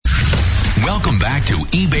Welcome back to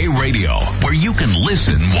eBay Radio, where you can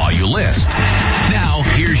listen while you list. Now,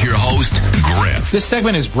 here's your host, Griff. This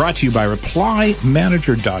segment is brought to you by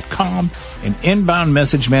ReplyManager.com, an inbound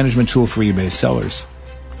message management tool for eBay sellers.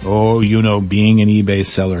 Oh, you know, being an eBay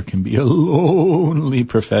seller can be a lonely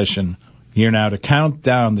profession. Here now to count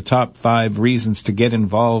down the top 5 reasons to get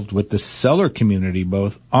involved with the seller community,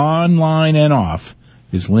 both online and off,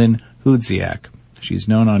 is Lynn Hudziak. She's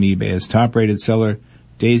known on eBay as top-rated seller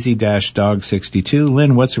Daisy-Dog62.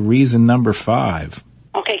 Lynn, what's reason number 5?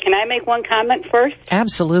 Okay, can I make one comment first?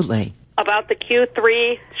 Absolutely. About the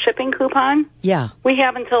Q3 shipping coupon? Yeah. We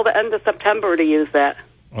have until the end of September to use that.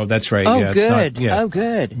 Oh, that's right. Oh, yeah, good. It's not, yeah. Oh,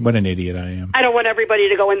 good. What an idiot I am. I don't want everybody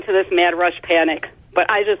to go into this mad rush panic,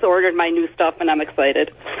 but I just ordered my new stuff and I'm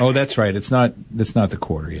excited. Oh, that's right. It's not the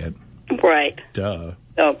quarter yet. Right. Duh.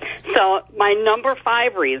 So my number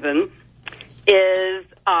 5 reason is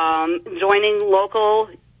joining local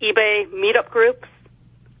eBay meetup groups,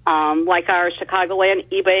 like our Chicagoland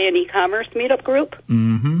eBay and e-commerce meetup group.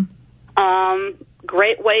 Mm-hmm.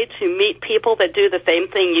 Great way to meet people that do the same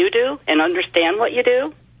thing you do and understand what you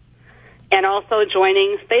do. And also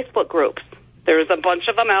joining Facebook groups. There's a bunch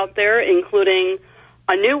of them out there, including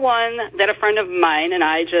a new one that a friend of mine and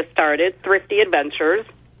I just started, Thrifty Adventures.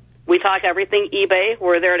 We talk everything eBay.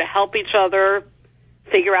 We're there to help each other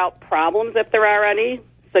figure out problems if there are any,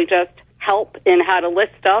 suggest help in how to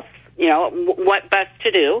list stuff, what best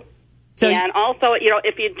to do. So, and also,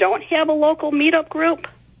 if you don't have a local meetup group,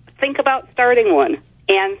 think about starting one.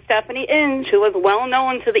 And Stephanie Inge, who is well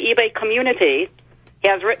known to the eBay community,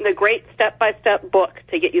 has written a great step-by-step book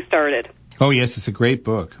to get you started. Oh, yes, it's a great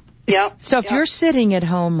book. Yep. So if you're sitting at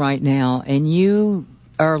home right now and you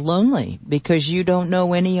are lonely because you don't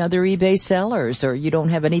know any other eBay sellers or you don't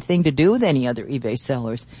have anything to do with any other eBay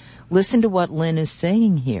sellers, listen to what Lynn is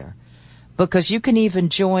saying here. Because you can even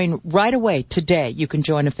join right away today. You can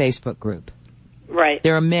join a Facebook group. Right.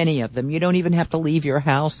 There are many of them. You don't even have to leave your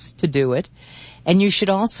house to do it. And you should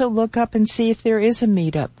also look up and see if there is a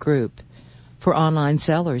meetup group for online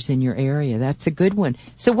sellers in your area. That's a good one.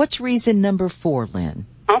 So what's reason number 4, Lynn?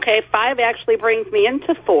 Okay, 5 actually brings me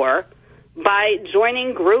into 4. By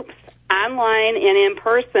joining groups online and in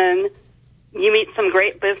person, you meet some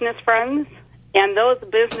great business friends, and those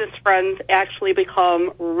business friends actually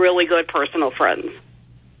become really good personal friends.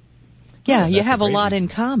 Yeah, you have a lot in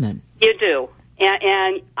common. You do.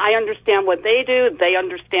 And I understand what they do. They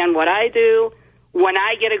understand what I do. When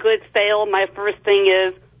I get a good sale, my first thing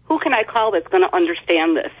is, who can I call that's going to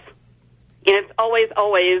understand this? And it's always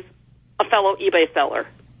a fellow eBay seller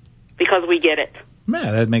because we get it.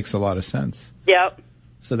 Yeah, that makes a lot of sense. Yep.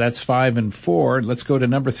 So that's 5 and 4. Let's go to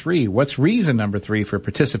number 3. What's reason number 3 for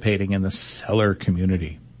participating in the seller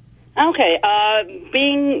community? Okay.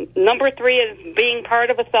 Number 3 is being part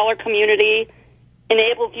of a seller community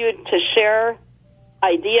enables you to share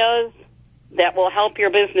ideas that will help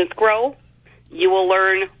your business grow. You will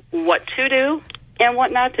learn what to do and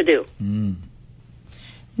what not to do. You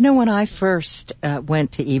know, when I first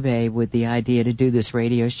went to eBay with the idea to do this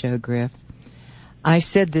radio show, Griff, I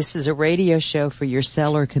said this is a radio show for your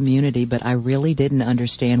seller community, but I really didn't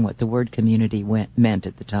understand what the word community meant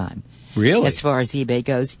at the time. Really? As far as eBay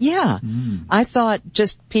goes. Yeah. I thought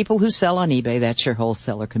just people who sell on eBay, that's your whole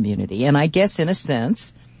seller community. And I guess in a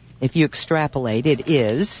sense, if you extrapolate, it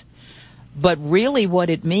is. But really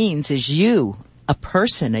what it means is you, a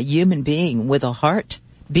person, a human being with a heart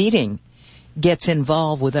beating, gets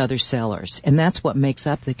involved with other sellers. And that's what makes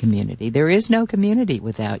up the community. There is no community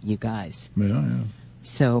without you guys. Yeah.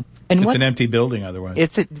 So, it's an empty building otherwise.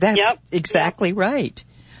 That's exactly right.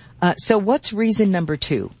 So what's reason number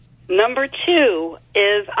 2? Number 2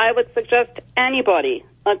 is I would suggest anybody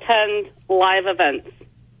attend live events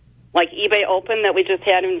like eBay Open that we just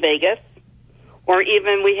had in Vegas, or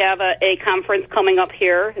even we have a conference coming up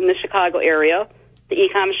here in the Chicago area, the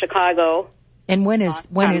eCom Chicago. And when is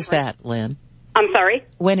that, Lynn? I'm sorry?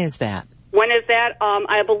 When is that? When is that?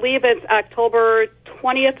 I believe it's October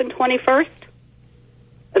 20th and 21st.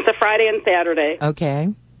 It's a Friday and Saturday. Okay.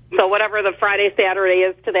 So whatever the Friday, Saturday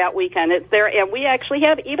is to that weekend, it's there. And we actually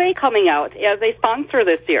have eBay coming out as a sponsor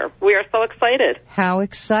this year. We are so excited. How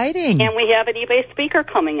exciting. And we have an eBay speaker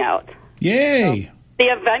coming out. Yay. So the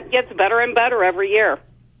event gets better and better every year.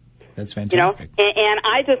 That's fantastic. And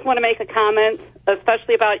I just want to make a comment,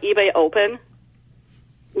 especially about eBay Open.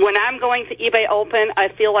 When I'm going to eBay Open, I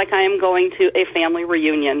feel like I am going to a family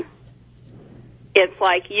reunion. It's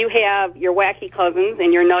like you have your wacky cousins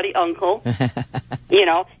and your nutty uncle.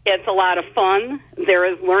 It's a lot of fun. There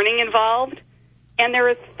is learning involved, and there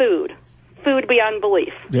is food. Food beyond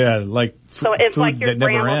belief. Yeah, like so it's food like your that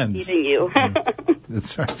never grandma's ends. eating you.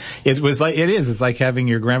 That's right. It's like having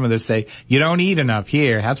your grandmother say, you don't eat enough.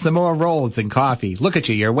 Here, have some more rolls and coffee. Look at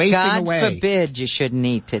you. You're wasting away. God forbid you shouldn't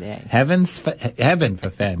eat today. Heaven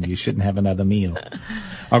forfend. You shouldn't have another meal.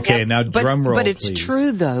 Okay, now drum roll, But it's please.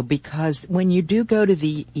 true, though, because when you do go to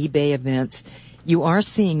the eBay events, you are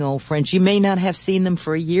seeing old friends. You may not have seen them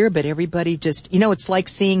for a year, but everybody just, it's like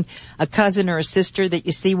seeing a cousin or a sister that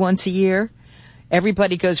you see once a year.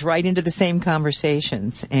 Everybody goes right into the same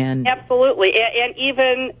conversations. And absolutely. And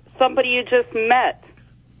even somebody you just met.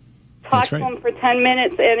 Talk to them for 10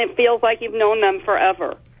 minutes, and it feels like you've known them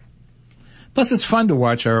forever. Plus, it's fun to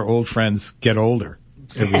watch our old friends get older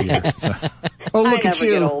every year. So. Oh, look at you.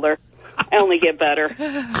 I never get older. I only get better.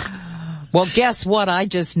 Well, guess what? I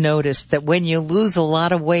just noticed that when you lose a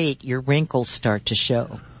lot of weight, your wrinkles start to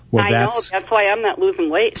show. Well, I know. That's why I'm not losing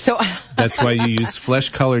weight. So that's why you use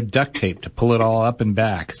flesh-colored duct tape to pull it all up and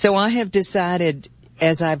back. So I have decided,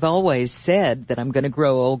 as I've always said, that I'm going to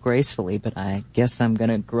grow old gracefully, but I guess I'm going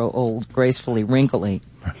to grow old gracefully wrinkly.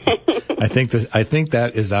 I think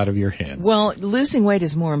that is out of your hands. Well, losing weight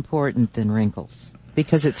is more important than wrinkles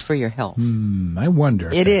because it's for your health. I wonder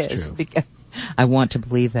if that's true. Because I want to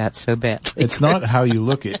believe that so badly. It's not how you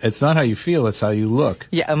look. It's not how you feel. It's how you look.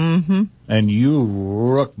 Yeah. Mm-hmm. And you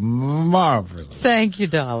look marvelous. Thank you,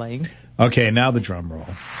 darling. Okay, now the drum roll.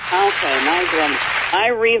 Okay,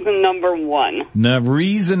 my reason number one.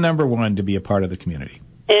 Reason number one to be a part of the community.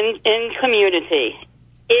 In community,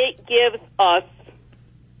 it gives us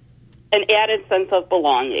an added sense of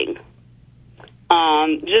belonging.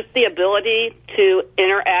 Just the ability to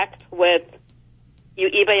interact with you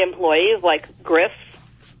eBay employees like Griff.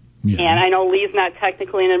 Yeah. And I know Lee's not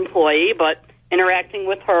technically an employee, but interacting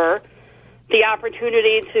with her. The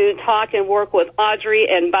opportunity to talk and work with Audrey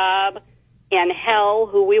and Bob and Hel,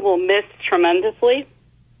 who we will miss tremendously.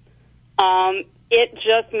 It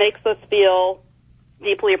just makes us feel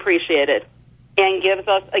deeply appreciated and gives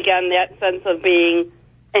us, again, that sense of being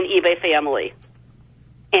an eBay family.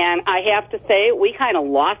 And I have to say, we kind of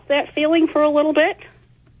lost that feeling for a little bit.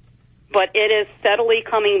 But it is steadily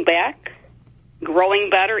coming back, growing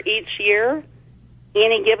better each year, and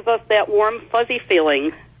it gives us that warm, fuzzy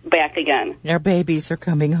feeling back again. Our babies are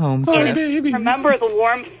coming home. And remember the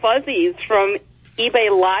warm fuzzies from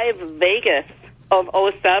eBay Live Vegas of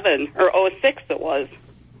 07 or 06 it was.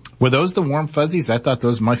 Were those the warm fuzzies? I thought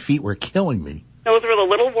my feet were killing me. Those were the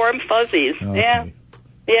little warm fuzzies. Okay. Yeah.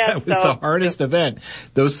 Yeah, that was the hardest event.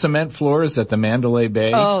 Those cement floors at the Mandalay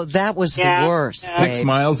Bay. Oh, that was the worst. 6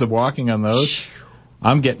 miles of walking on those.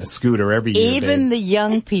 I'm getting a scooter every year. Even the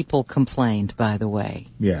young people complained, by the way.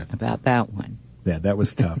 Yeah. About that one. Yeah, that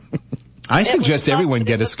was tough. I suggest everyone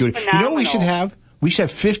get a scooter. Phenomenal. You know what we should have? We should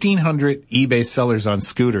have 1,500 eBay sellers on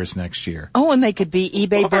scooters next year. Oh, and they could be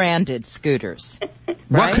eBay branded scooters. Right?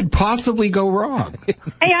 What could possibly go wrong?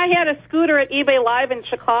 Hey, I had a scooter at eBay Live in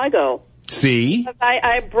Chicago. See?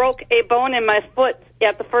 I broke a bone in my foot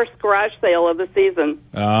at the first garage sale of the season.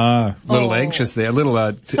 A little anxious there, a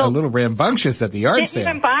little rambunctious at the yard sale.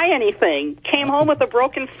 Didn't even buy anything. Came home with a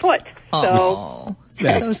broken foot. So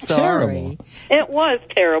that's so sorry. It was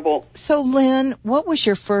terrible. So, Lynn, what was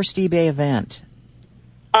your first eBay event?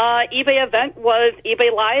 eBay event was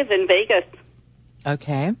eBay Live in Vegas.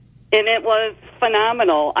 Okay. And it was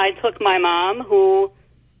phenomenal. I took my mom, who,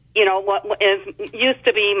 used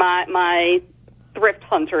to be my thrift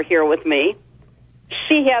hunter here with me.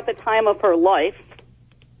 She had the time of her life.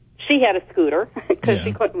 She had a scooter because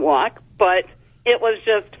she couldn't walk, but it was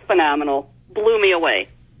just phenomenal. Blew me away.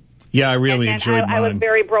 Yeah, I really enjoyed mine. I was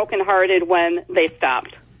very brokenhearted when they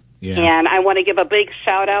stopped. Yeah. And I want to give a big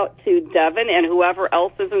shout out to Devin and whoever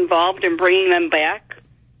else is involved in bringing them back.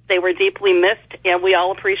 They were deeply missed, and we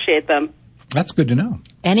all appreciate them. That's good to know.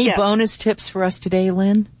 Any bonus tips for us today,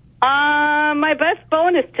 Lynn? My best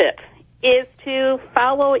bonus tip is to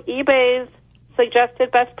follow eBay's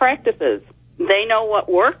suggested best practices. They know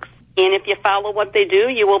what works, and if you follow what they do,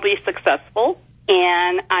 you will be successful.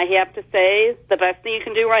 And I have to say, the best thing you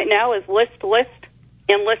can do right now is list,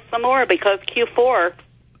 and list some more, because Q4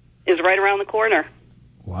 is right around the corner.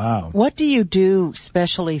 Wow. What do you do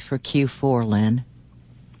specially for Q4, Lynn?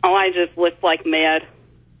 Oh, I just list like mad.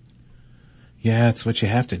 Yeah, it's what you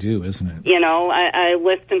have to do, isn't it? I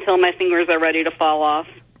list until my fingers are ready to fall off.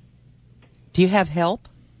 Do you have help?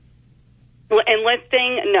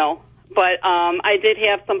 Enlisting, no. But I did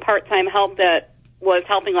have some part-time help that was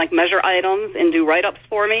helping, like, measure items and do write-ups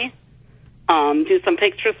for me, do some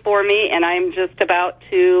pictures for me, and I'm just about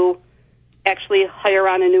to actually hire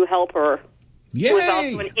on a new helper. Yay! Who is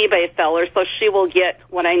also an eBay seller, so she will get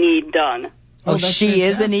what I need done. Oh, she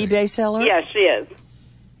is an eBay seller? Yeah, she is.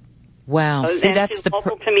 Wow. See, and that's she's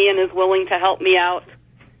local to me and is willing to help me out,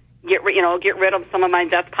 get rid of some of my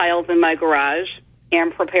death piles in my garage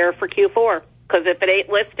and prepare for Q4. Because if it ain't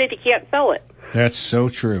listed, you can't sell it. That's so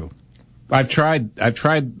true. I've tried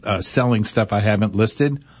selling stuff I haven't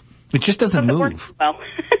listed. It just doesn't move. Well.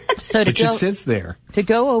 So it just sits there. To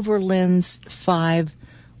go over Lynn's 5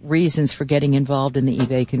 reasons for getting involved in the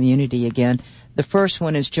eBay community again. The first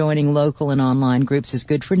one is joining local and online groups is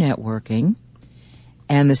good for networking.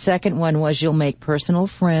 And the second one was you'll make personal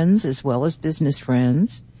friends as well as business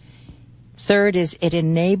friends. Third is it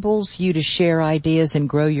enables you to share ideas and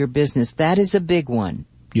grow your business. That is a big one.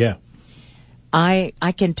 Yeah. I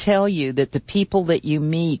can tell you that the people that you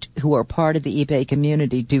meet who are part of the eBay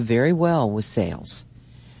community do very well with sales.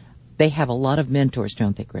 They have a lot of mentors,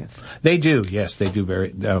 don't they, Griff? They do, yes. They do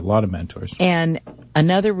a lot of mentors. And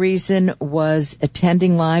another reason was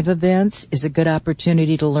attending live events is a good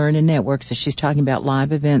opportunity to learn and network. So she's talking about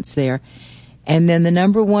live events there. And then the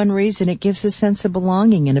number one reason, it gives a sense of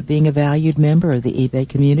belonging and of being a valued member of the eBay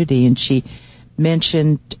community. And she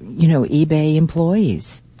mentioned, eBay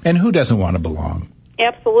employees. And who doesn't want to belong?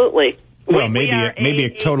 Absolutely. Well, maybe a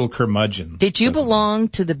total curmudgeon. Did you belong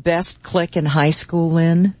to the best clique in high school,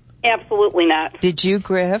 Lynn? Absolutely not. Did you,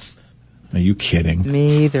 Griff? Are you kidding?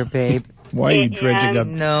 Me either, babe. Why are you dredging up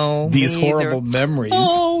these horrible memories?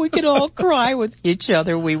 Oh, we could all cry with each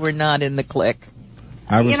other. We were not in the clique.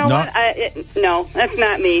 I was not. What? No, that's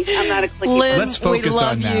not me. I'm not a clique. Lynn, let's focus we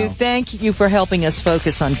love on now. you. Thank you for helping us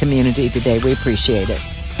focus on community today. We appreciate it.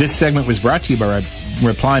 This segment was brought to you by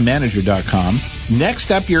ReplyManager.com.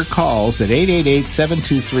 Next up, your calls at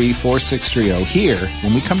 888-723-4630 here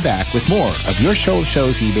when we come back with more of your show of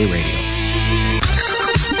shows, eBay Radio.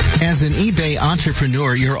 As an eBay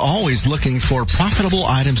entrepreneur, you're always looking for profitable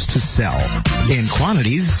items to sell in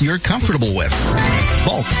quantities you're comfortable with.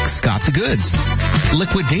 Bulk's got the goods.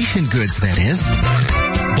 Liquidation goods, that is.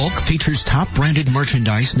 Bulk features top branded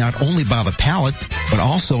merchandise not only by the pallet, but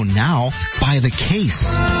also now by the case.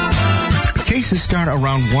 Cases start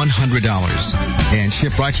around $100 and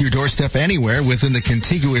ship right to your doorstep anywhere within the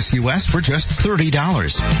contiguous U.S. for just $30.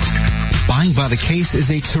 Buying by the case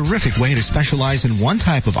is a terrific way to specialize in one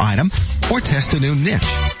type of item or test a new niche.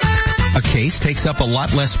 A case takes up a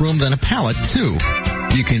lot less room than a pallet, too.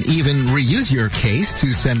 You can even reuse your case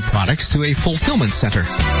to send products to a fulfillment center.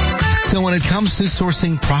 So when it comes to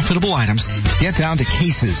sourcing profitable items, get down to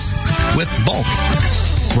cases with Bulk.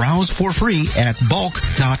 Browse for free at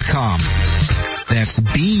bulk.com. That's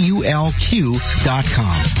BULQ.com.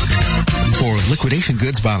 For liquidation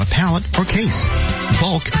goods by the pallet or case.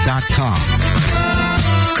 Bulk.com.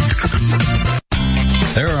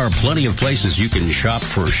 There are plenty of places you can shop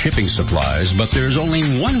for shipping supplies, but there's only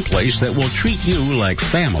one place that will treat you like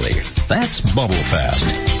family. That's Bubble Fast.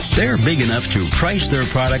 They're big enough to price their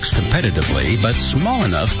products competitively, but small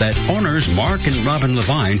enough that owners Mark and Robin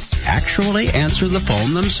Levine actually answer the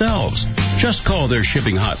phone themselves. Just call their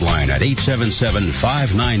shipping hotline at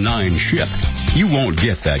 877-599-SHIP. You won't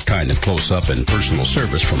get that kind of close-up and personal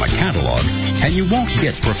service from a catalog, and you won't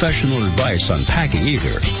get professional advice on packing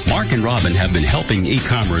either. Mark and Robin have been helping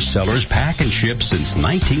e-commerce sellers pack and ship since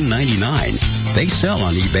 1999. They sell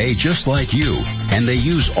on eBay just like you, and they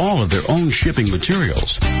use all of their own shipping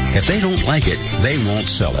materials. If they don't like it, they won't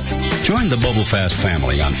sell it. Join the Bubble Fast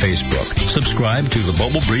family on Facebook. Subscribe to the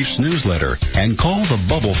Bubble Briefs newsletter and call the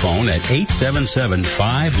Bubble phone at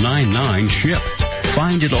 877-599-SHIP.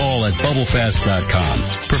 Find it all at BubbleFast.com,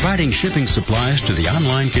 providing shipping supplies to the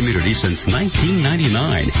online community since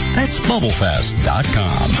 1999. That's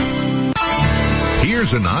BubbleFast.com.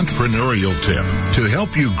 Here's an entrepreneurial tip to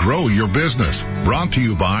help you grow your business. Brought to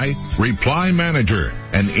you by Reply Manager,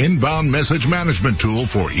 an inbound message management tool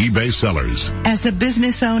for eBay sellers. As a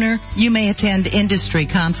business owner, you may attend industry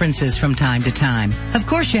conferences from time to time. Of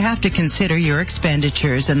course, you have to consider your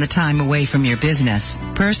expenditures and the time away from your business.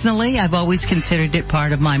 Personally, I've always considered it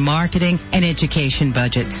part of my marketing and education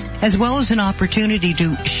budgets, as well as an opportunity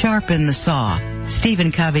to sharpen the saw.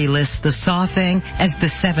 Stephen Covey lists the saw thing as the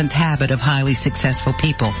 7th habit of highly successful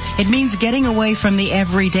people. It means getting away from the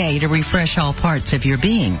everyday to refresh all parts of your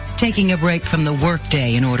being, taking a break from the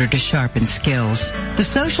workday in order to sharpen skills. The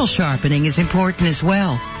social sharpening is important as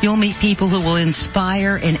well. You'll meet people who will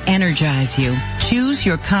inspire and energize you. Choose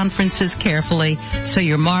your conferences carefully so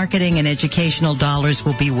your marketing and educational dollars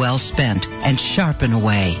will be well spent, and sharpen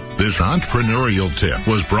away. This entrepreneurial tip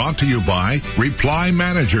was brought to you by Reply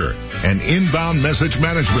Manager, an inbound message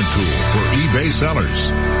management tool for eBay sellers.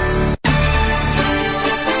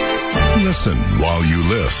 Listen while you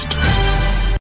list.